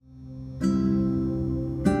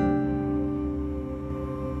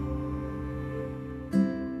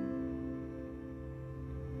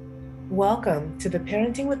Welcome to the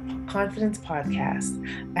Parenting with Confidence podcast.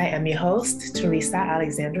 I am your host, Teresa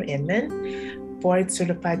Alexander Inman, board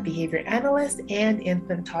certified behavior analyst and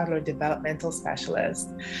infant toddler developmental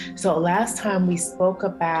specialist. So last time we spoke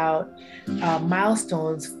about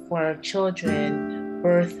milestones for children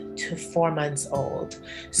birth to 4 months old.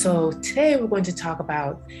 So today we're going to talk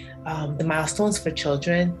about the milestones for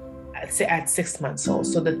children at 6 months old.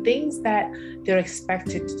 So the things that they're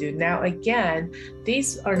expected to do. Now, again,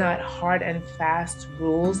 these are not hard and fast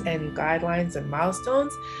rules and guidelines and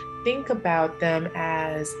milestones. Think about them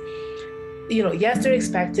as, yes, they're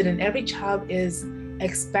expected, and every child is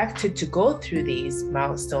expected to go through these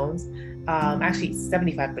milestones. Actually,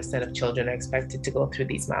 75% of children are expected to go through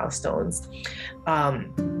these milestones.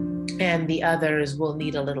 And the others will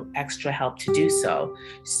need a little extra help to do so.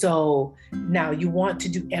 So now you want to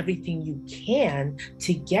do everything you can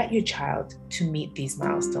to get your child to meet these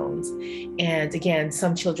milestones. And again,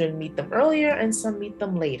 some children meet them earlier and some meet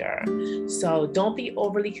them later. So don't be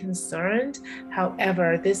overly concerned.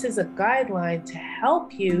 However, this is a guideline to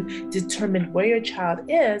help you determine where your child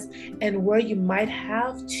is and where you might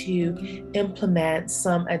have to implement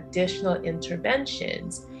some additional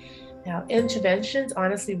interventions. Now, interventions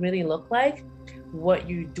honestly really look like what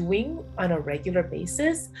you're doing on a regular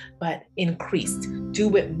basis, but increased.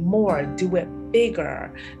 Do it more, do it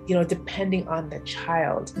bigger, depending on the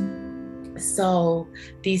child. So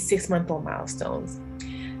these 6-month-old milestones,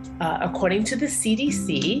 according to the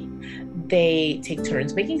CDC, they take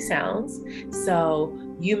turns making sounds. So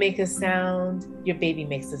you make a sound, your baby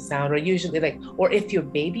makes a sound, or usually or if your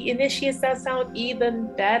baby initiates that sound,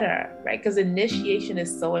 even better, right? Because initiation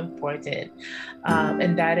is so important.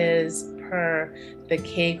 And that is per the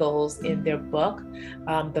Kegels in their book,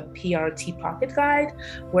 the PRT Pocket Guide,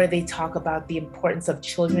 where they talk about the importance of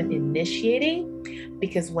children initiating,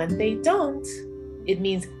 because when they don't, it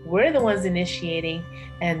means we're the ones initiating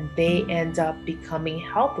and they end up becoming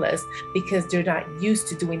helpless because they're not used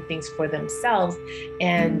to doing things for themselves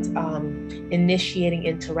and initiating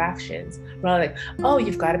interactions. Rather like, oh,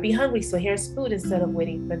 you've got to be hungry, so here's food, instead of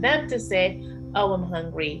waiting for them to say, oh, I'm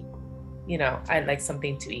hungry, I'd like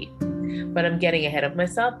something to eat. But I'm getting ahead of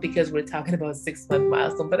myself because we're talking about 6-month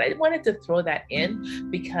milestone. But I wanted to throw that in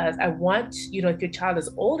because I want, if your child is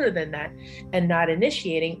older than that and not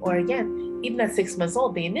initiating, or again, even at 6 months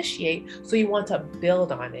old, they initiate. So you want to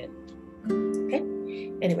build on it. Okay.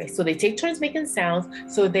 Anyway, so they take turns making sounds.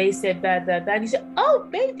 So they said that, you say, oh,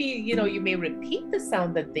 baby, you may repeat the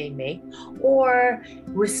sound that they make or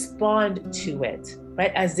respond to it,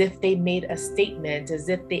 right? As if they made a statement, as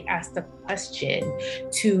if they asked a question,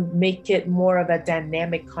 to make it more of a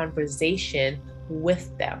dynamic conversation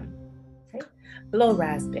with them. Okay? Blow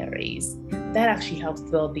raspberries. That actually helps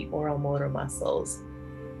build the oral motor muscles.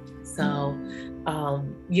 So,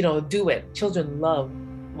 do it. Children love,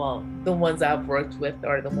 the ones I've worked with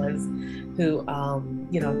are the ones who,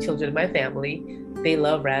 children in my family, they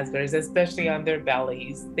love raspberries, especially on their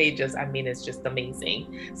bellies. It's just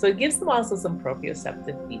amazing. So it gives them also some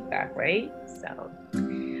proprioceptive feedback, right? So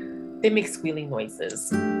they make squealing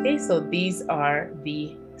noises. Okay, so these are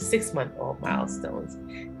the 6-month-old milestones.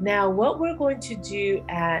 Now, what we're going to do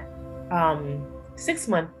at 6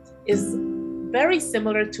 months is very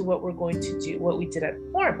similar to what we did at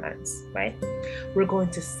 4 months, right? We're going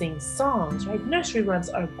to sing songs, right? Nursery rhymes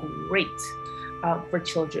are great for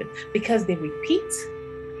children because they repeat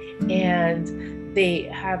and they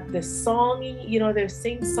have the songy, they're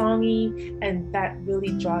sing-songy, and that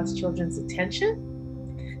really draws children's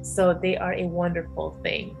attention. So they are a wonderful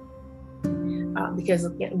thing. Because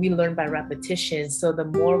again, we learn by repetition. So the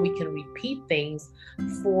more we can repeat things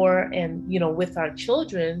with our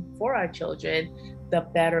children, the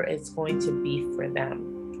better it's going to be for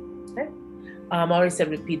them. Okay? I already said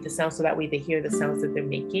repeat the sound, so that way they hear the sounds that they're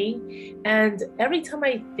making. And every time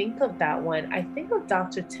I think of that one, I think of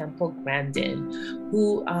Dr. Temple Grandin,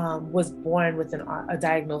 who was born with a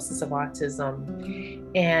diagnosis of autism.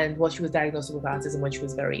 And she was diagnosed with autism when she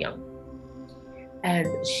was very young. And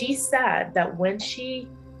she said that when she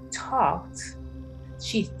talked,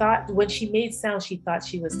 when she made sounds, she thought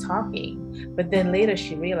she was talking, but then later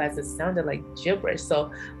she realized it sounded like gibberish.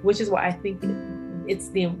 So, which is why I think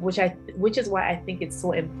it's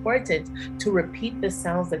so important to repeat the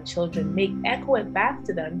sounds that children make, echo it back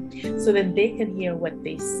to them, so then they can hear what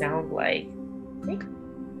they sound like. Okay?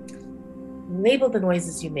 Label the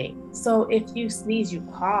noises you make. So if you sneeze, you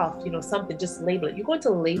cough, something, just label it. You're going to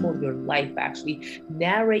label your life, actually.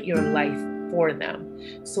 Narrate your life for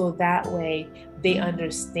them. So that way they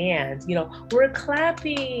understand, we're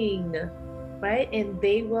clapping. right? And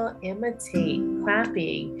they will imitate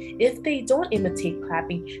clapping. If they don't imitate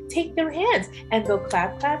clapping, take their hands and they'll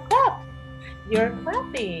clap, clap, clap. You're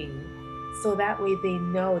clapping. So that way they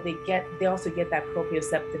know they also get that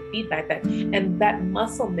proprioceptive feedback and that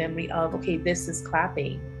muscle memory of, okay, this is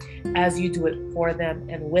clapping, as you do it for them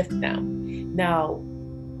and with them. Now,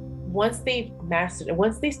 once they've mastered it,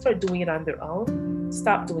 once they start doing it on their own,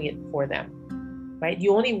 stop doing it for them, right?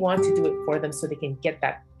 You only want to do it for them so they can get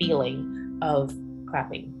that feeling of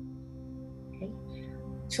clapping. Okay?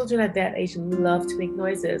 Children at that age love to make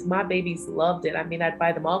noises. My babies loved it. I mean, I'd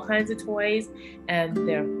buy them all kinds of toys, and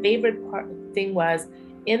their favorite thing was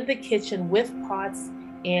in the kitchen with pots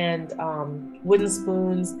and wooden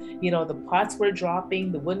spoons. You know, the pots were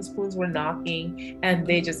dropping, the wooden spoons were knocking, and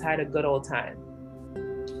they just had a good old time.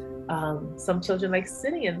 Some children like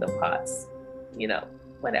sitting in the pots, you know,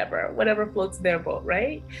 whatever floats their boat,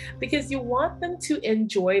 right? Because you want them to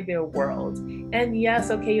enjoy their world. And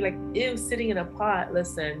yes, okay, like, ew, sitting in a pot,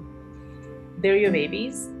 listen, they're your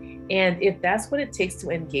babies. And if that's what it takes to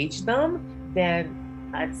engage them,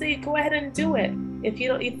 then I'd say go ahead and do it. If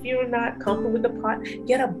you're not comfortable with the pot,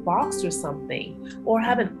 get a box or something, or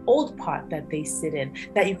have an old pot that they sit in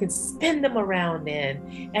that you can spin them around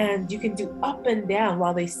in, and you can do up and down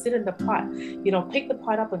while they sit in the pot. You know, pick the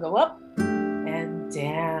pot up and go up and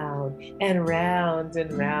down and round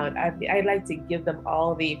and round. I like to give them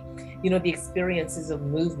all the experiences of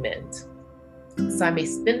movement. So I may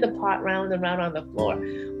spin the pot round and round on the floor,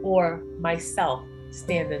 or myself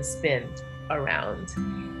stand and spin around.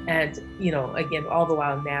 And, you know, again, all the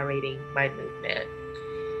while narrating my movement.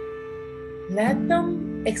 Let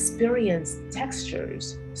them experience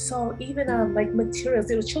textures. So even like materials,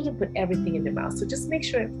 children put everything in their mouth. So just make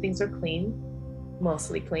sure things are clean,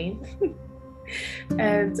 mostly clean.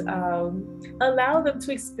 And allow them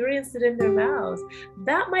to experience it in their mouths.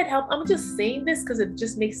 That might help. I'm just saying this because it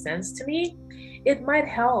just makes sense to me. It might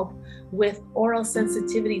help with oral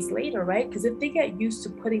sensitivities later, right? Because if they get used to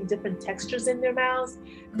putting different textures in their mouths,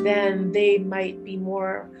 then they might be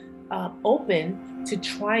more open to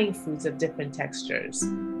trying foods of different textures.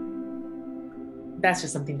 That's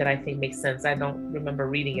just something that I think makes sense. I don't remember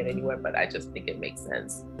reading it anywhere, but I just think it makes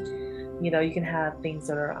sense. You know, you can have things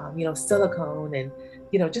that are, silicone and,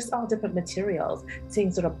 just all different materials,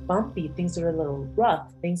 things that are bumpy, things that are a little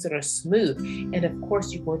rough, things that are smooth. And of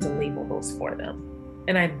course, you're going to label those for them.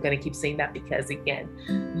 And I'm going to keep saying that because,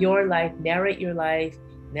 again, your life, narrate your life,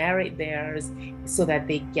 narrate theirs, so that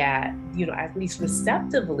they get, at least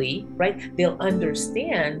receptively, right? They'll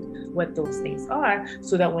understand what those things are,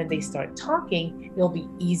 so that when they start talking, it'll be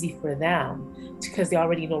easy for them because they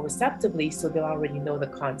already know receptively, so they'll already know the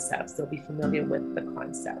concepts. They'll be familiar with the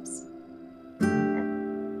concepts.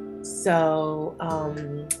 So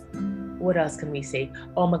what else can we say?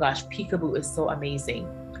 Oh my gosh, peekaboo is so amazing,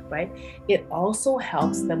 right? It also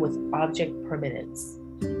helps them with object permanence.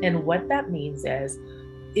 And what that means is,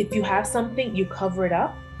 if you have something, you cover it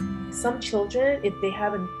up. Some children,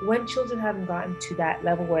 when children haven't gotten to that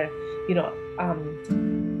level where,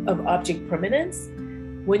 of object permanence,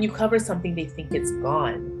 when you cover something, they think it's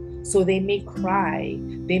gone. So they may cry,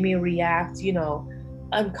 they may react,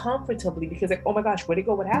 uncomfortably because like, oh my gosh, where'd it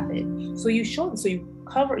go? What happened? So you show them, so you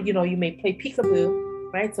cover, you may play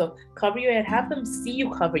peekaboo, right? So cover your head, have them see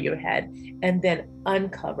you cover your head, and then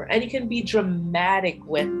uncover. And you can be dramatic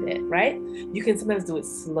with it, right? You can sometimes do it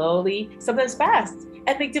slowly, sometimes fast,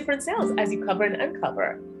 and make different sounds as you cover and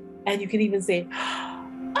uncover. And you can even say,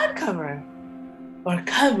 uncover, or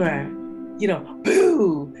cover,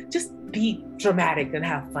 boo. Just be dramatic and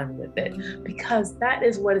have fun with it, because that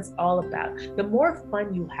is what it's all about. The more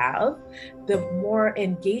fun you have, the more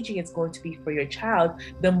engaging it's going to be for your child,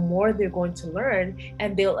 the more they're going to learn,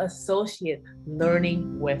 and they'll associate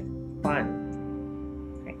learning with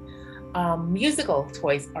fun. Okay. Musical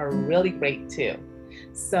toys are really great too.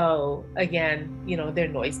 So again, they're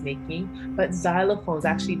noise making, but xylophones,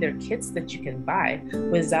 actually they're kits that you can buy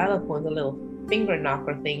with xylophones, the little finger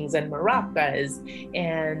knocker things and maracas,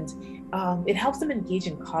 and it helps them engage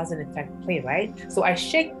in cause and effect play, right? So I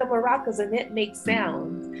shake the maracas and it makes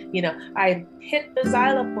sounds. I hit the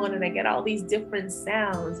xylophone and I get all these different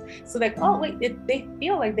sounds. So like, oh wait, they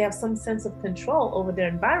feel like they have some sense of control over their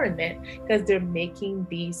environment because they're making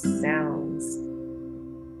these sounds.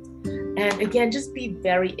 And again, just be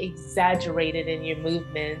very exaggerated in your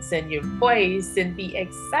movements and your voice, and be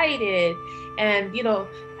excited, and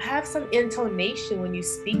have some intonation when you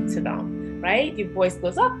speak to them, right? Your voice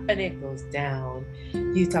goes up and it goes down.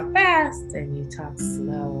 You talk fast and you talk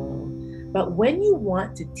slow. But when you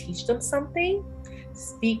want to teach them something,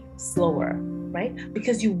 speak slower, right?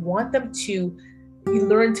 Because you want them to You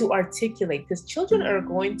learn to articulate, because children are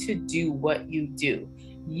going to do what you do.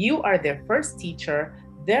 You are their first teacher,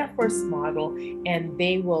 their first model, and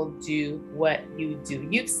they will do what you do.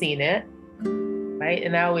 You've seen it, right?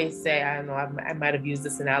 And I always say, I don't know, I might have used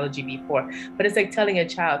this analogy before, but it's like telling a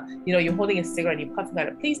child, you're holding a cigarette and you're puffing on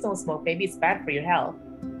it. Please don't smoke, baby. It's bad for your health.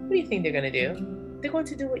 What do you think they're going to do? They're going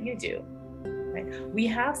to do what you do, right? We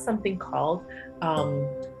have something called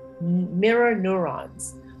mirror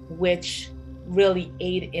neurons, which really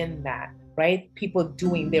aid in that, right?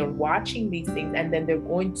 They're watching these things, and then they're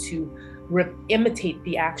going to imitate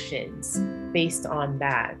the actions based on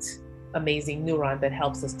that amazing neuron that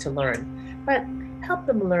helps us to learn. But help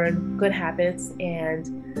them learn good habits and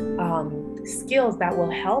skills that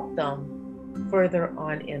will help them further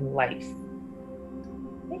on in life.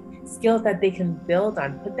 Skills that they can build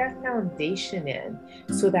on, put that foundation in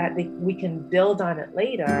so that we can build on it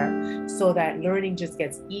later, so that learning just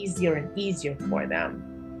gets easier and easier for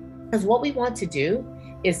them. Because what we want to do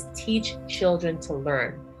is teach children to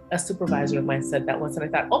learn. A supervisor of mine said that once, and I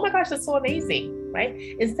thought, oh my gosh, that's so amazing, right?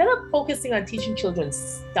 Instead of focusing on teaching children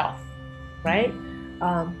stuff, right?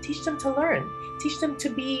 Teach them to learn. Teach them to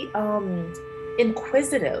be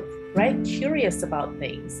inquisitive, right? Curious about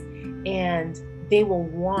things. And they will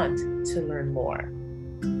want to learn more.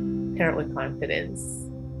 Parent with confidence.